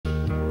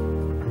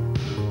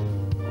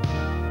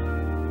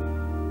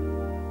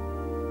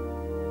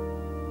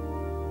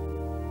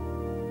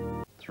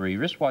3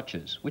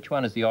 wristwatches. Which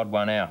one is the odd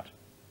one out?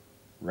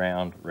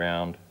 Round,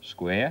 round,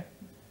 square,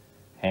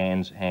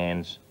 hands,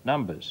 hands,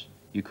 numbers.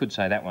 You could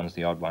say that one's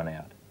the odd one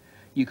out.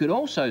 You could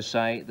also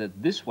say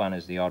that this one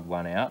is the odd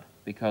one out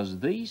because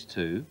these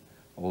two,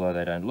 although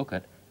they don't look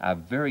it, are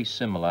very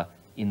similar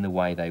in the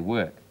way they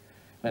work.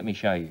 Let me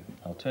show you.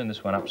 I'll turn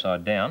this one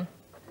upside down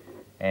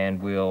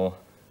and we'll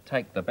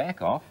take the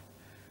back off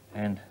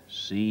and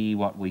see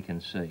what we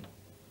can see.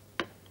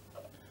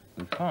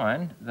 We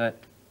find that,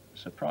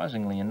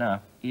 surprisingly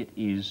enough, it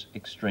is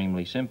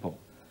extremely simple.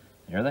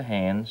 There are the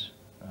hands.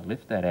 I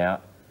lift that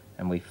out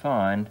and we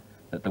find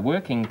that the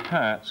working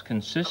parts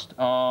consist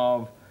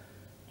of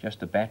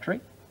just a battery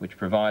which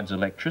provides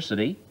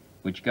electricity,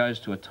 which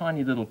goes to a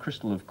tiny little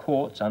crystal of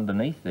quartz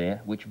underneath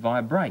there, which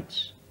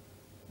vibrates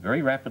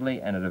very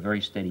rapidly and at a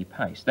very steady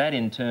pace. That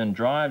in turn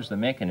drives the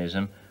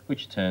mechanism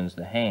which turns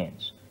the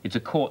hands. It's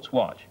a quartz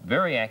watch,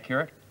 very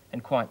accurate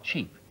and quite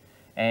cheap.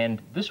 And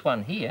this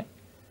one here,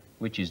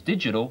 which is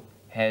digital,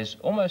 has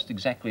almost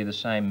exactly the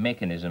same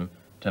mechanism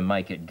to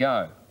make it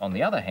go. On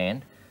the other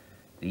hand,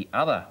 the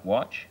other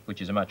watch,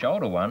 which is a much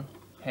older one,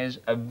 has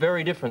a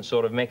very different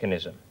sort of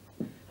mechanism.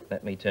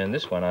 Let me turn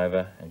this one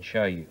over and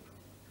show you.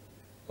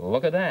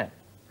 Look at that.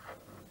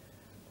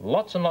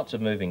 Lots and lots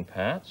of moving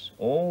parts,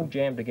 all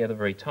jammed together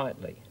very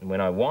tightly. And when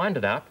I wind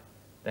it up,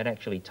 that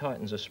actually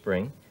tightens a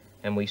spring,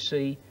 and we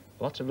see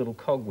lots of little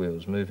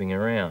cogwheels moving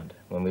around.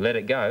 When we let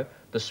it go,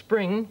 the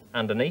spring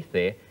underneath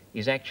there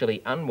is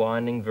actually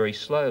unwinding very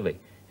slowly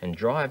and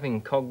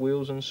driving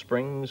cogwheels and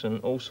springs and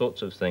all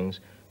sorts of things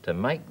to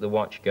make the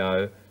watch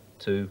go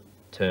to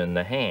turn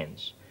the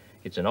hands.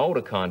 It's an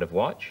older kind of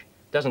watch,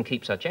 doesn't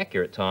keep such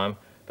accurate time,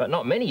 but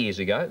not many years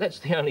ago, that's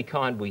the only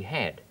kind we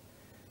had.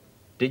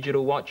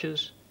 Digital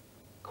watches,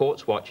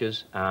 quartz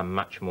watches are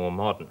much more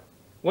modern.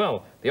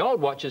 Well, the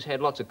old watches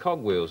had lots of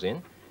cogwheels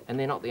in, and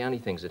they're not the only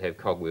things that have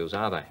cogwheels,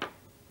 are they?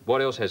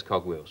 What else has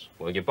cogwheels?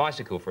 Well, your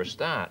bicycle for a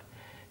start.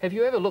 Have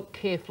you ever looked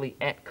carefully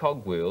at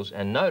cogwheels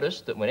and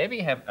noticed that whenever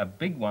you have a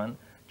big one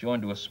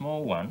joined to a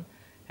small one,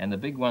 and the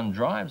big one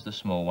drives the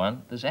small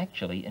one, there's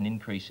actually an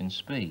increase in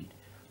speed?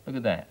 Look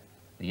at that.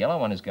 The yellow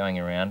one is going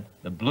around,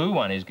 the blue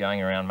one is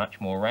going around much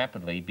more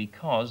rapidly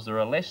because there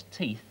are less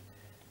teeth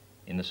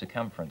in the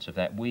circumference of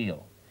that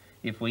wheel.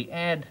 If we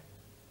add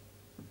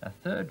a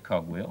third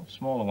cogwheel,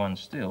 smaller one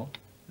still,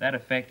 that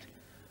effect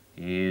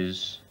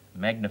is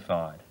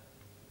magnified.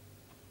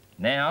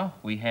 Now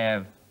we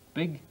have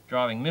big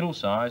driving middle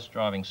size,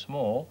 driving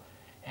small,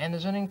 and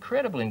there's an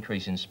incredible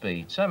increase in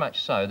speed, so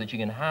much so that you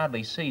can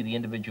hardly see the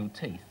individual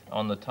teeth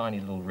on the tiny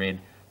little red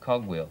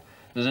cogwheel.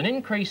 There's an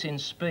increase in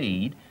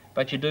speed,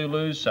 but you do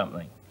lose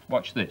something.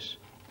 Watch this.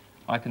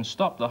 I can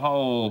stop the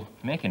whole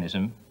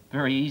mechanism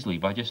very easily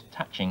by just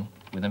touching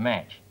with a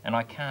match, and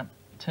I can't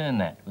turn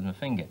that with my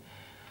finger.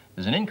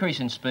 There's an increase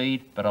in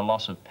speed, but a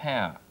loss of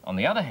power. On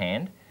the other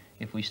hand,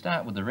 if we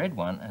start with the red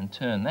one and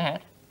turn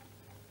that,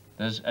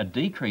 there's a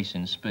decrease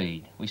in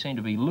speed. We seem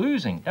to be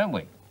losing, don't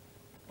we?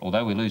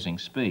 Although we're losing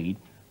speed,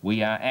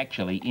 we are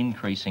actually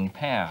increasing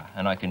power,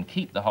 and I can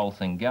keep the whole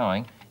thing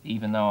going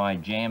even though I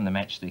jam the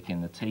matchstick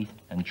in the teeth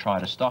and try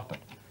to stop it.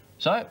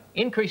 So,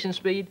 increase in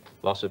speed,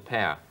 loss of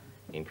power.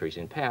 Increase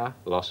in power,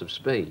 loss of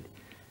speed.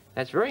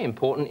 That's very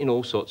important in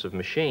all sorts of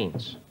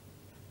machines.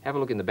 Have a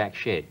look in the back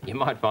shed. You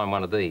might find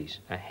one of these,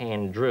 a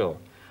hand drill.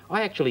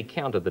 I actually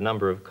counted the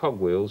number of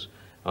cogwheels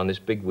on this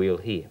big wheel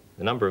here.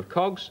 The number of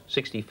cogs,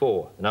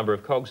 64. The number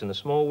of cogs in the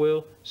small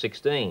wheel,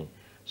 16.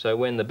 So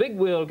when the big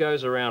wheel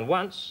goes around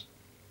once,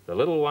 the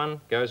little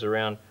one goes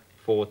around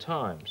 4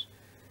 times.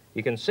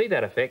 You can see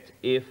that effect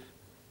if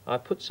I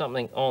put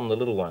something on the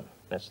little one.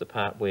 That's the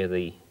part where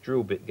the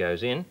drill bit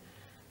goes in.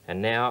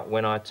 And now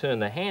when I turn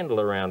the handle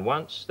around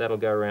once, that'll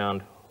go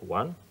around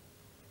 1,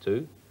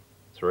 2,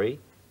 3,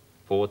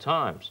 4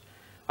 times.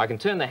 I can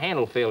turn the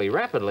handle fairly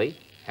rapidly.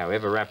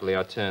 However rapidly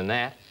I turn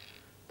that,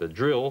 the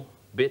drill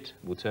bit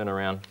will turn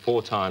around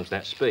 4 times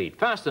that speed.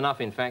 Fast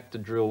enough, in fact, to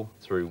drill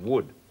through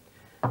wood.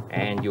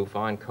 And you'll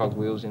find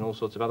cogwheels in all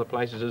sorts of other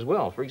places as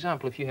well. For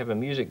example, if you have a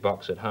music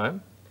box at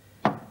home,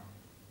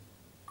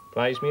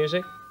 plays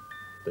music,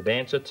 the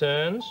dancer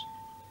turns,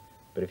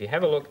 but if you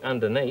have a look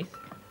underneath,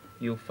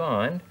 you'll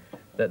find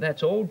that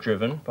that's all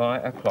driven by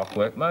a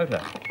clockwork motor.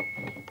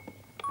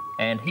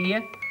 And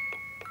here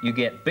you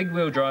get big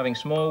wheel driving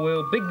small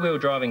wheel, big wheel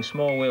driving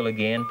small wheel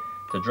again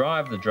to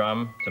drive the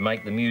drum to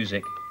make the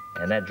music,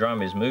 and that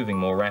drum is moving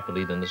more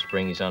rapidly than the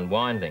spring is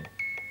unwinding.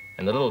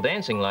 And the little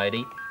dancing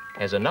lady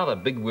has another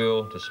big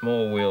wheel to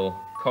small wheel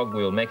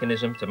cogwheel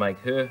mechanism to make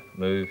her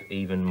move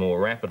even more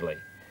rapidly.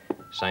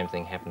 Same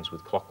thing happens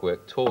with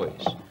clockwork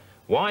toys.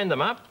 Wind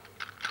them up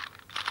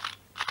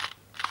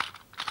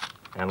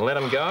and let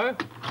them go,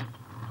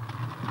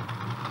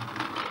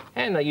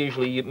 and they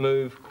usually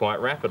move quite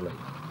rapidly.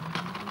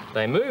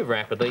 They move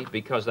rapidly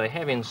because they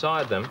have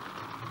inside them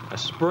a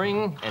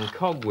spring and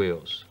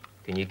cogwheels.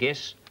 Can you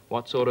guess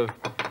what sort of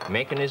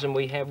mechanism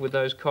we have with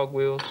those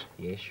cogwheels?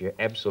 Yes, you're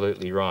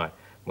absolutely right.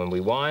 When we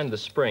wind the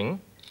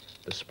spring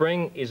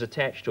is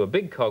attached to a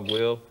big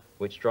cogwheel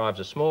which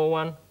drives a small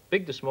one,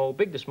 big to small,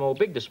 big to small,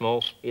 big to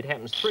small. It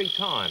happens 3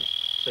 times.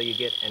 So you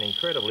get an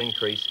incredible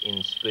increase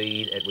in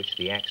speed at which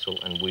the axle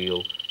and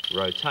wheel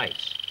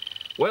rotates.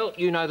 Well,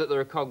 you know that there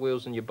are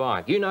cogwheels in your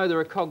bike. You know there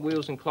are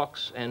cogwheels in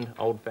clocks and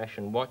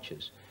old-fashioned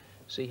watches.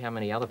 See how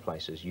many other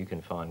places you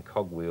can find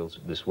cogwheels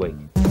this week.